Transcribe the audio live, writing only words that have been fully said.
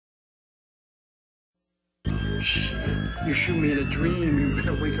Shit. You shoot me in a dream, you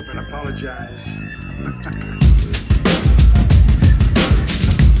better wake up and apologize.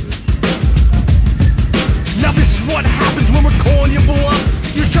 Now this is what happens when we're calling you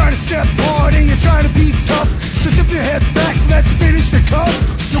bluff. You're trying to step hard and you're trying to be tough. So dip your head back, let's finish the cup.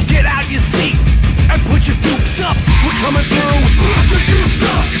 So get out your seat and put your dukes up. We're coming through. Put your dukes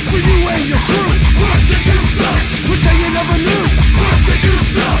up for you and your crew. Put your dukes up. Pretend you never knew. Put your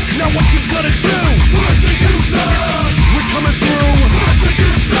dukes up. Now what you gonna do? Put your dukes up. We're coming through. Put your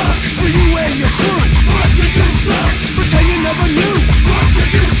dukes up for you and your crew. Put your dukes up. Pretend you never knew. Put your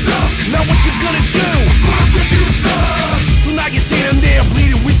dukes up. Now what you gonna do? Put your dukes up. So now you're standing there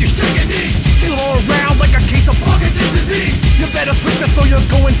bleeding with your shaking knees. Still all around like a case of Parkinson's disease. You better switch that so you're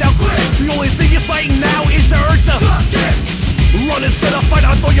going down quick. The only thing you're fighting now is the urge to suck it. Run instead of fight,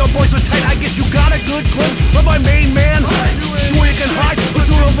 I thought your boys were tight. I guess you got a good glimpse of my main man. Sure you can hide, but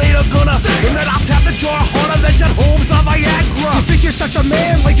sooner or later gonna. And then I'll tap the jar harder than Jet Holmes on Viagra. You think you're such a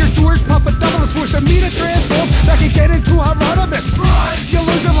man, like you're George Papadopoulos, forcing me to transform back and get into Hieronymus. You're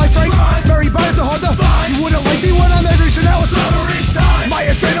losing life, right? Very bad, it's hard to find. You wouldn't like me when I'm angry, so now it's summary time. My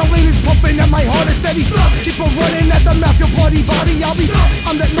adrenaline is pumping and my heart is steady. Keep on running at the mouth, your bloody body, I'll be.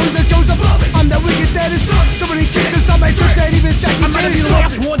 I'm that noise that goes up, I'm that wicked that is. So many kicks inside my tricks that even Jackie I'm gonna be the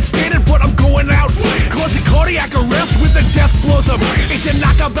last one standing, but I'm going out. Causing cardiac arrest with the death blows up. It's a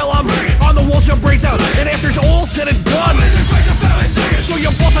knockabella on the walls, your brains out. And after it's all said and done, so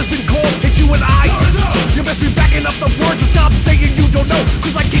your boss has been called, it's you and I. You must be backing up the words and stop saying you don't know.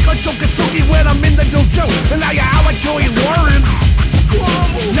 Cause I kick on Chokatsuki when I'm in the dojo. And now you're out like Joey Lawrence.